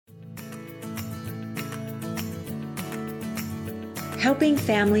helping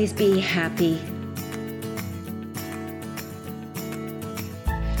families be happy.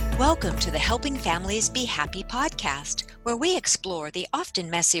 Welcome to the Helping Families Be Happy podcast, where we explore the often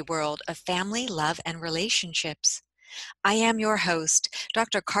messy world of family, love, and relationships. I am your host,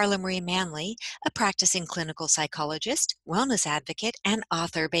 Dr. Carla Marie Manley, a practicing clinical psychologist, wellness advocate, and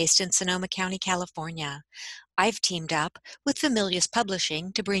author based in Sonoma County, California. I've teamed up with Familius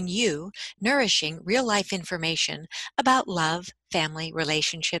Publishing to bring you nourishing real-life information about love, family,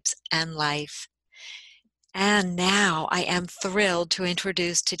 relationships, and life. And now I am thrilled to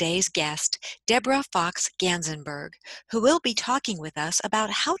introduce today's guest, Deborah Fox Ganzenberg, who will be talking with us about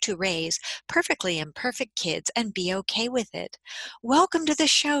how to raise perfectly imperfect kids and be okay with it. Welcome to the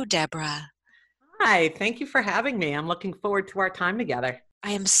show, Deborah. Hi, thank you for having me. I'm looking forward to our time together.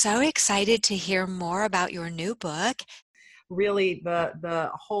 I am so excited to hear more about your new book. Really,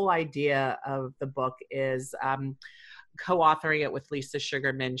 the whole idea of the book is co-authoring it with Lisa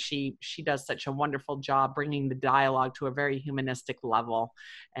Sugarman. She does such a wonderful job bringing the dialogue to a very humanistic level,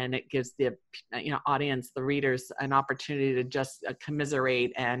 and it gives the audience, the readers, an opportunity to just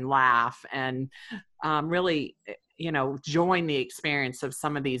commiserate and laugh and really join the experience of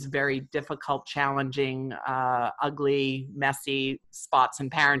some of these very difficult, challenging, ugly, messy spots in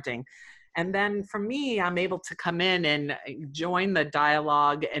parenting. And then for me, I'm able to come in and join the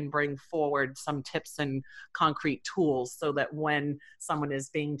dialogue and bring forward some tips and concrete tools so that when someone is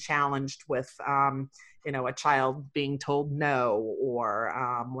being challenged with, a child being told no,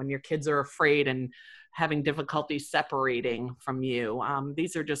 or when your kids are afraid and having difficulty separating from you.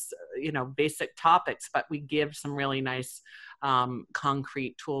 These are just, basic topics, but we give some really nice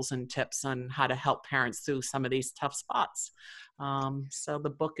concrete tools and tips on how to help parents through some of these tough spots. So the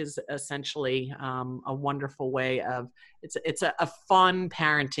book is essentially a wonderful way of, it's a fun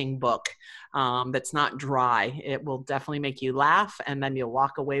parenting book that's not dry. It will definitely make you laugh, and then you'll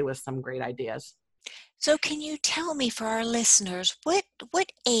walk away with some great ideas. So can you tell me, for our listeners,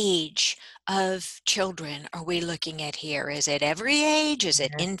 what age of children are we looking at here? Is it every age? Is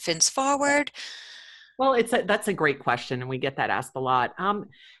it infants forward? Well, that's a great question, and we get that asked a lot.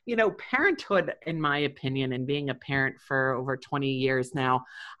 Parenthood, in my opinion, and being a parent for over 20 years now,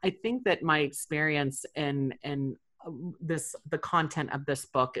 I think that my experience in the content of this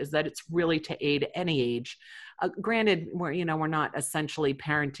book is that it's really to aid any age. Granted, we're not essentially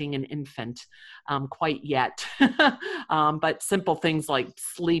parenting an infant quite yet, but simple things like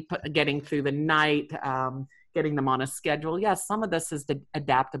sleep, getting through the night, getting them on a schedule. Yes, some of this is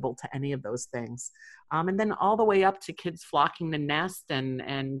adaptable to any of those things. And then all the way up to kids flocking the nest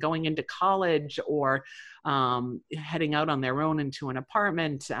and going into college, or heading out on their own into an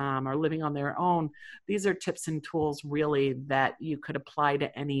apartment, or living on their own. These are tips and tools really that you could apply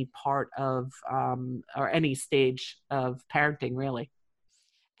to any part of or any stage of parenting, really.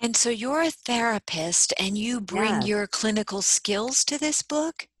 And so you're a therapist and you bring your clinical skills to this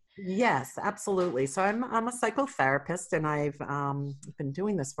book? Yes, absolutely. So I'm a psychotherapist, and I've been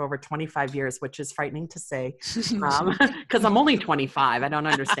doing this for over 25 years, which is frightening to say, because I'm only 25. I don't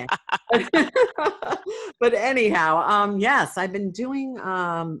understand. But anyhow, yes, I've been doing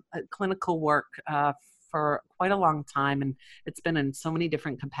clinical work for quite a long time, and it's been in so many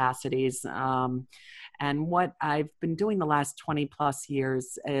different capacities. And what I've been doing the last 20 plus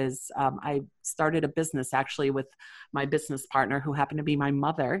years is I started a business actually with my business partner, who happened to be my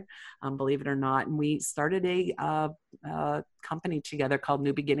mother, believe it or not. And we started a company together called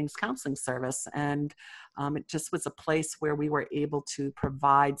New Beginnings Counseling Service. And it just was a place where we were able to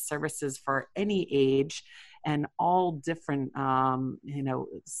provide services for any age and all different,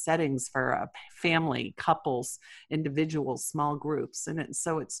 settings for a family, couples, individuals, small groups. And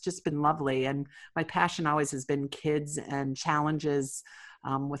so it's just been lovely. And my passion always has been kids and challenges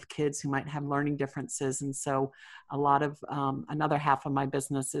with kids who might have learning differences. And so a lot of another half of my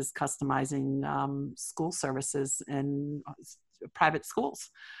business is customizing school services in private schools.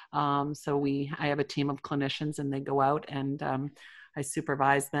 So I have a team of clinicians, and they go out and I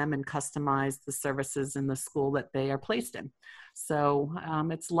supervise them and customize the services in the school that they are placed in. So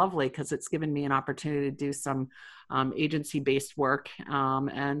it's lovely because it's given me an opportunity to do some agency-based work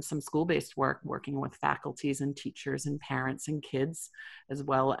and some school-based work, working with faculties and teachers and parents and kids, as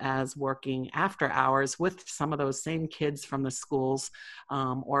well as working after hours with some of those same kids from the schools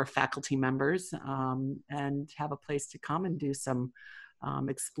or faculty members, and have a place to come and do some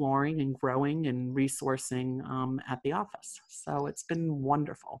exploring and growing and resourcing at the office. So it's been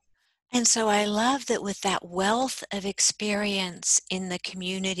wonderful. And so I love that with that wealth of experience in the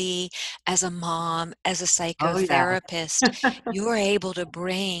community as a mom, as a psychotherapist, you're able to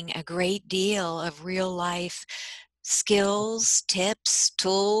bring a great deal of real life skills, tips,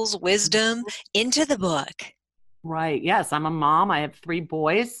 tools, wisdom into the book. Right. Yes, I'm a mom. I have 3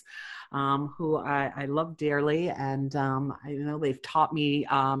 boys who I love dearly. And I know they've taught me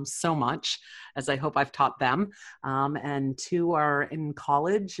so much, as I hope I've taught them. And 2 are in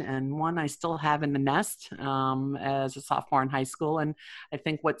college, and 1 I still have in the nest as a sophomore in high school. And I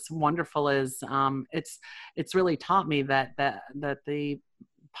think what's wonderful is it's really taught me that the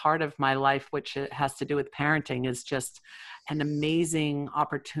part of my life which it has to do with parenting is just an amazing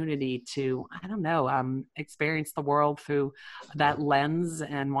opportunity to, I don't know, experience the world through that lens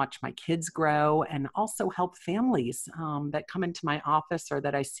and watch my kids grow, and also help families that come into my office or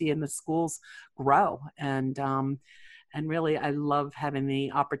that I see in the schools grow. And really, I love having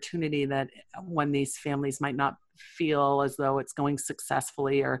the opportunity that when these families might not feel as though it's going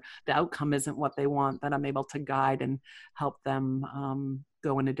successfully or the outcome isn't what they want, that I'm able to guide and help them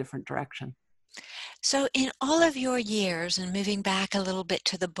go in a different direction. So, in all of your years, and moving back a little bit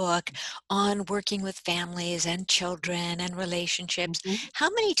to the book on working with families and children and relationships, Mhm. how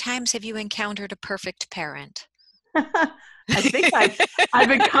many times have you encountered a perfect parent? I think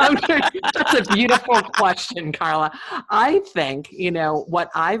I've encountered, that's a beautiful question, Carla. I think, what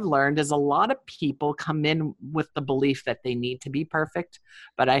I've learned is a lot of people come in with the belief that they need to be perfect,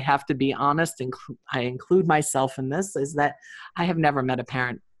 but I have to be honest, I include myself in this, is that I have never met a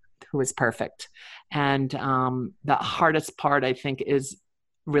parent who is perfect. And the hardest part, I think, is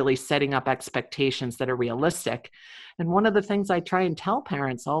really setting up expectations that are realistic. And one of the things I try and tell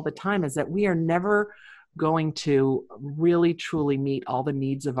parents all the time is that we are never going to really truly meet all the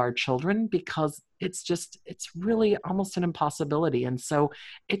needs of our children, because it's really almost an impossibility. And so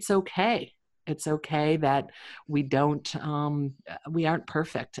it's okay. It's okay that we aren't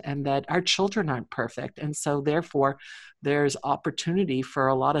perfect, and that our children aren't perfect. And so therefore there's opportunity for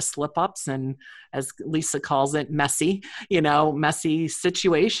a lot of slip ups and, as Lisa calls it, messy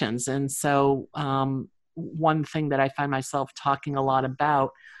situations. And so one thing that I find myself talking a lot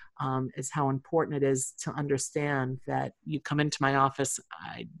about is how important it is to understand that you come into my office,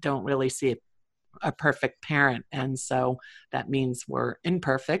 I don't really see a perfect parent. And so that means we're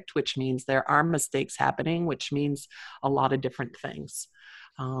imperfect, which means there are mistakes happening, which means a lot of different things.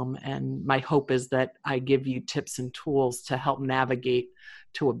 And my hope is that I give you tips and tools to help navigate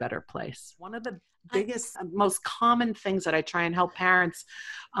to a better place. One of the biggest, most common things that I try and help parents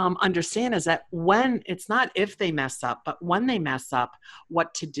understand is that when it's not if they mess up, but when they mess up,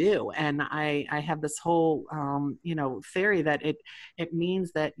 what to do. And I have this whole, theory that it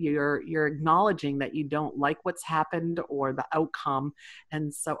means that you're acknowledging that you don't like what's happened or the outcome,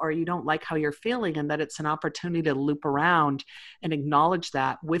 and so, or you don't like how you're feeling, and that it's an opportunity to loop around and acknowledge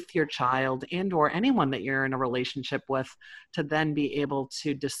that with your child and or anyone that you're in a relationship with, to then be able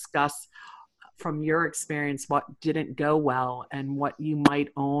to discuss from your experience what didn't go well and what you might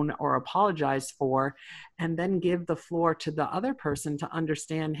own or apologize for, and then give the floor to the other person to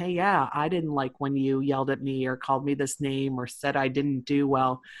understand, hey, yeah, I didn't like when you yelled at me or called me this name or said I didn't do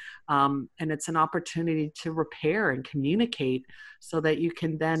well. And it's an opportunity to repair and communicate so that you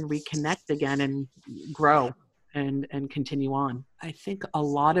can then reconnect again and grow and continue on. I think a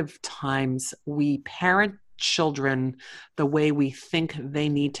lot of times we parent children the way we think they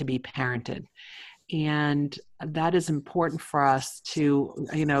need to be parented. And that is important for us to,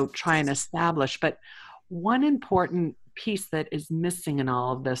 try and establish. But one important piece that is missing in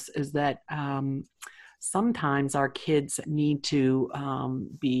all of this is that sometimes our kids need to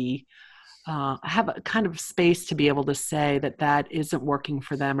have a kind of space to be able to say that isn't working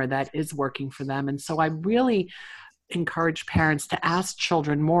for them or that is working for them. And so I really encourage parents to ask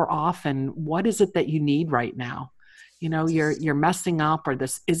children more often, what is it that you need right now? You're messing up, or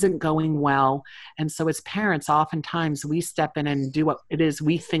this isn't going well. And so as parents, oftentimes we step in and do what it is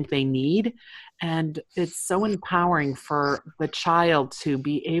we think they need. And it's so empowering for the child to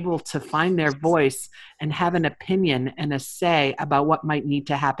be able to find their voice and have an opinion and a say about what might need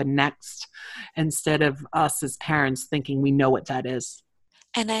to happen next, instead of us as parents thinking we know what that is.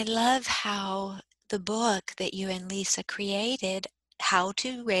 And I love how the book that you and Lisa created, How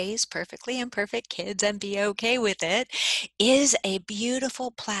to Raise Perfectly Imperfect Kids and Be Okay with It, is a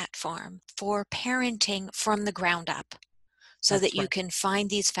beautiful platform for parenting from the ground up, so that That's you right. can find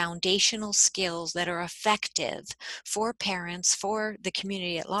these foundational skills that are effective for parents, for the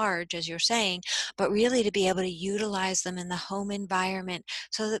community at large, as you're saying, but really to be able to utilize them in the home environment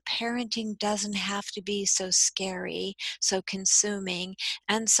so that parenting doesn't have to be so scary, so consuming,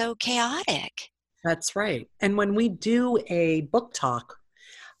 and so chaotic. That's right. And when we do a book talk,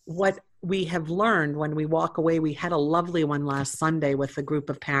 what we have learned when we walk away. We had a lovely one last Sunday with a group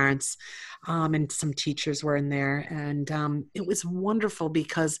of parents, and some teachers were in there. And it was wonderful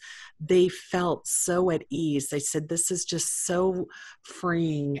because they felt so at ease. They said, this is just so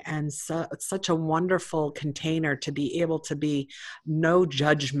freeing and such a wonderful container to be able to be no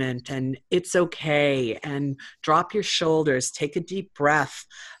judgment and it's okay. And drop your shoulders, take a deep breath.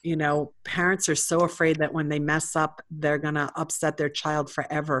 You know, parents are so afraid that when they mess up, they're going to upset their child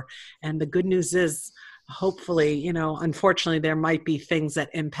forever. And the good news is, hopefully, you know, unfortunately, there might be things that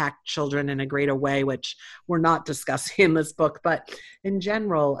impact children in a greater way, which we're not discussing in this book. But in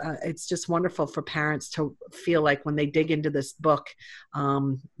general, it's just wonderful for parents to feel like when they dig into this book,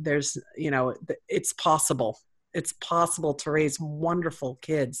 there's, you know, it's possible. It's possible to raise wonderful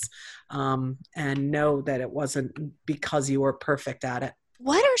kids, and know that it wasn't because you were perfect at it.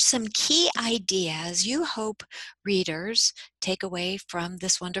 What are some key ideas you hope readers take away from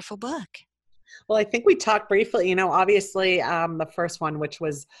this wonderful book? Well, I think we talked briefly, you know, obviously the first one, which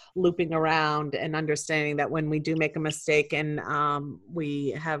was looping around and understanding that when we do make a mistake and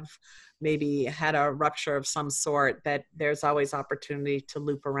we have maybe had a rupture of some sort, that there's always opportunity to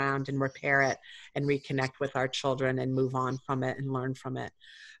loop around and repair it and reconnect with our children and move on from it and learn from it.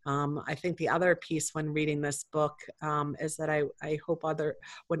 I think the other piece when reading this book is that I hope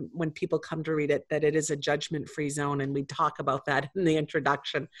when people come to read it, that it is a judgment-free zone. And we talk about that in the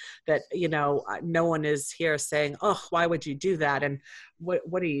introduction, that, you know, no one is here saying, oh, why would you do that? And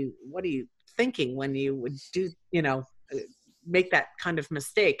what are you thinking when you would do, you know, make that kind of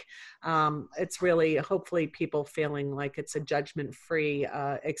mistake? It's really hopefully people feeling like it's a judgment-free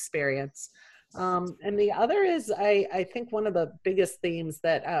experience. And the other is, I think one of the biggest themes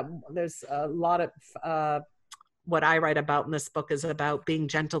that there's a lot of what I write about in this book is about being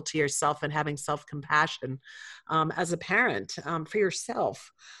gentle to yourself and having self-compassion as a parent for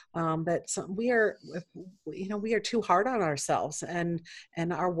yourself. That we are, you know, we are too hard on ourselves, and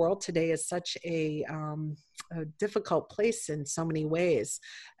our world today is such a difficult place in so many ways.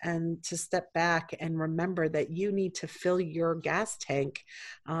 And to step back and remember that you need to fill your gas tank,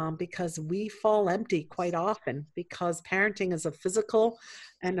 because we fall empty quite often, because parenting is a physical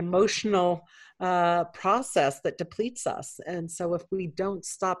and emotional process that depletes us. And so if we don't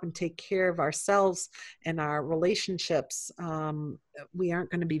stop and take care of ourselves and our relationships, we aren't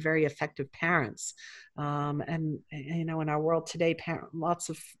going to be very effective parents. And you know, in our world today, lots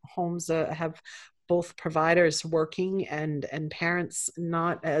of homes have both providers working and parents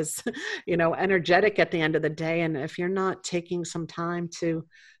not as, you know, energetic at the end of the day. And if you're not taking some time to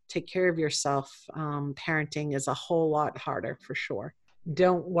take care of yourself, parenting is a whole lot harder for sure.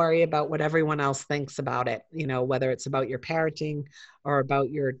 Don't worry about what everyone else thinks about it, you know, whether it's about your parenting or about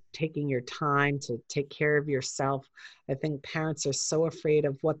your taking your time to take care of yourself. I think parents are so afraid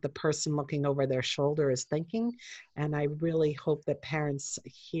of what the person looking over their shoulder is thinking. And I really hope that parents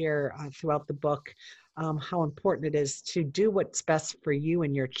hear throughout the book how important it is to do what's best for you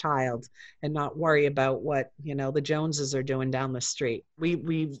and your child, and not worry about what, you know, the Joneses are doing down the street.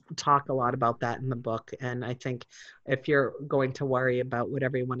 We talk a lot about that in the book. And I think if you're going to worry about what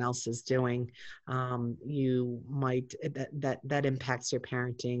everyone else is doing, you might, that impacts your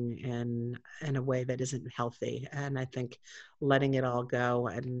parenting in a way that isn't healthy. And I think letting it all go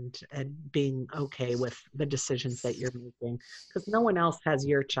and being okay with the decisions that you're making, because no one else has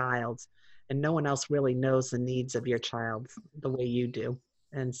your child, and no one else really knows the needs of your child the way you do.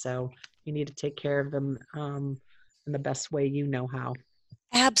 And so you need to take care of them in the best way you know how.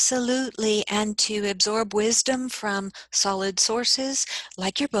 Absolutely. And to absorb wisdom from solid sources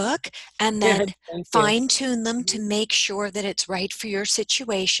like your book, and Yeah, then thank you. fine tune them to make sure that it's right for your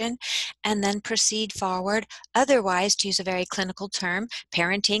situation, and then proceed forward. Otherwise, to use a very clinical term,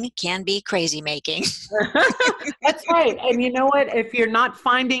 parenting can be crazy making. That's right. And you know what? If you're not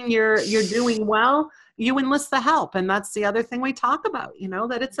finding you're doing well, you enlist the help. And that's the other thing we talk about, you know,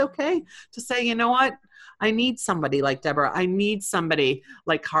 that it's okay to say, you know what? I need somebody like Deborah. I need somebody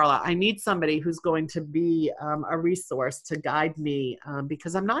like Carla. I need somebody who's going to be a resource to guide me,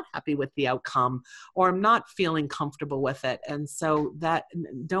 because I'm not happy with the outcome, or I'm not feeling comfortable with it. And so that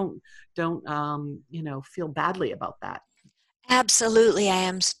don't you know, feel badly about that. Absolutely. I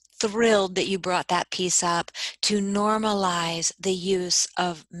am thrilled that you brought that piece up, to normalize the use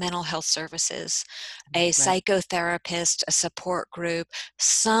of mental health services, a Right. psychotherapist, a support group,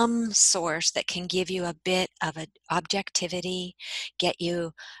 some source that can give you a bit of an objectivity, get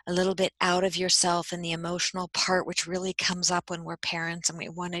you a little bit out of yourself and the emotional part, which really comes up when we're parents and we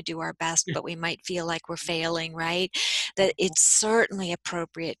want to do our best, but we might feel like we're failing, right? That it's certainly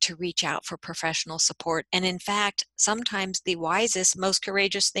appropriate to reach out for professional support. And in fact, sometimes the wisest, most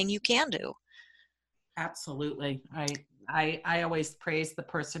courageous thing you can do. Absolutely. I always praise the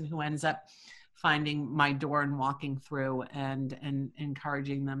person who ends up finding my door and walking through, and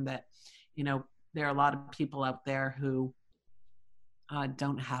encouraging them that, there are a lot of people out there who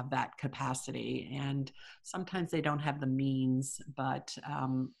don't have that capacity, and sometimes they don't have the means, but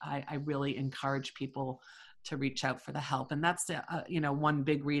I really encourage people to reach out for the help. And that's one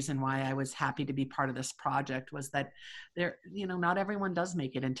big reason why I was happy to be part of this project, was that not everyone does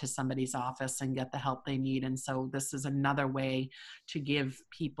make it into somebody's office and get the help they need. And so this is another way to give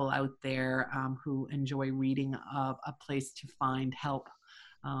people out there who enjoy reading a place to find help,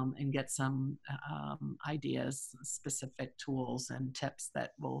 and get some ideas, specific tools and tips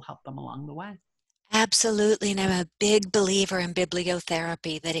that will help them along the way. Absolutely. And I'm a big believer in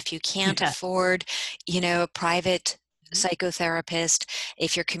bibliotherapy, that if you can't Yeah. afford, a private psychotherapist,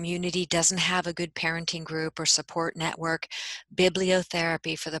 if your community doesn't have a good parenting group or support network,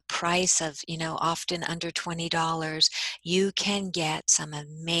 bibliotherapy for the price of, often under $20, you can get some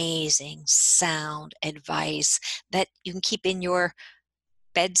amazing sound advice that you can keep in your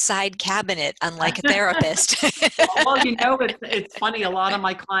bedside cabinet, unlike a therapist. Well, it's funny. A lot of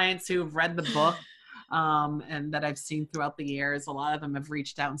my clients who've read the book, and that I've seen throughout the years, a lot of them have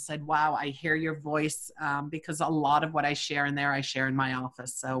reached out and said, wow, I hear your voice, because a lot of what I share in there, I share in my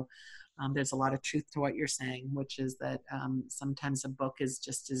office. So there's a lot of truth to what you're saying, which is that sometimes a book is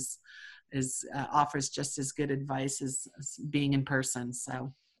just offers just as good advice as being in person.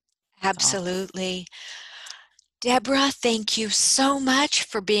 So Absolutely. Deborah, thank you so much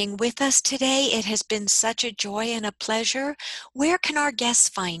for being with us today. It has been such a joy and a pleasure. Where can our guests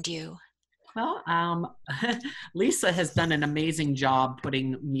find you? Well, Lisa has done an amazing job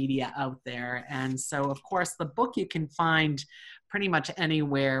putting media out there. And so, of course, the book you can find pretty much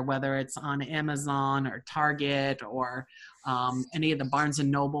anywhere, whether it's on Amazon or Target or any of the Barnes and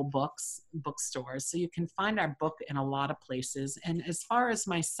Noble bookstores. So you can find our book in a lot of places. And as far as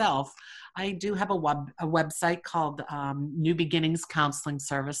myself, I do have a website called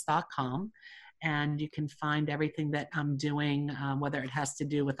newbeginningscounselingservice.com. And you can find everything that I'm doing, whether it has to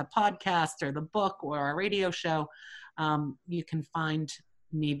do with a podcast or the book or a radio show. You can find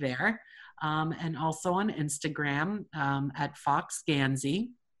me there. And also on Instagram at Fox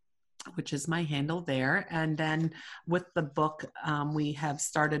Gansey, which is my handle there. And then with the book, we have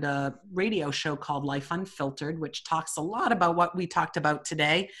started a radio show called Life Unfiltered, which talks a lot about what we talked about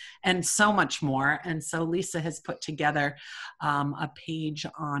today and so much more. And so Lisa has put together a page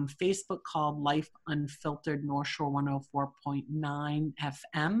on Facebook called Life Unfiltered North Shore 104.9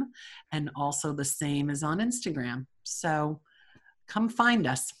 FM. And also the same is on Instagram. So come find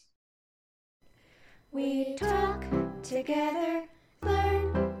us. We talk together,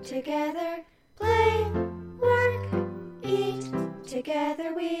 learn together, play, work, eat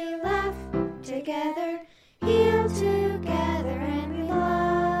together. We laugh together, heal together, and we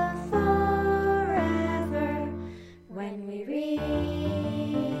love forever when we read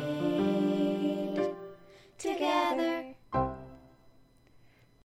together.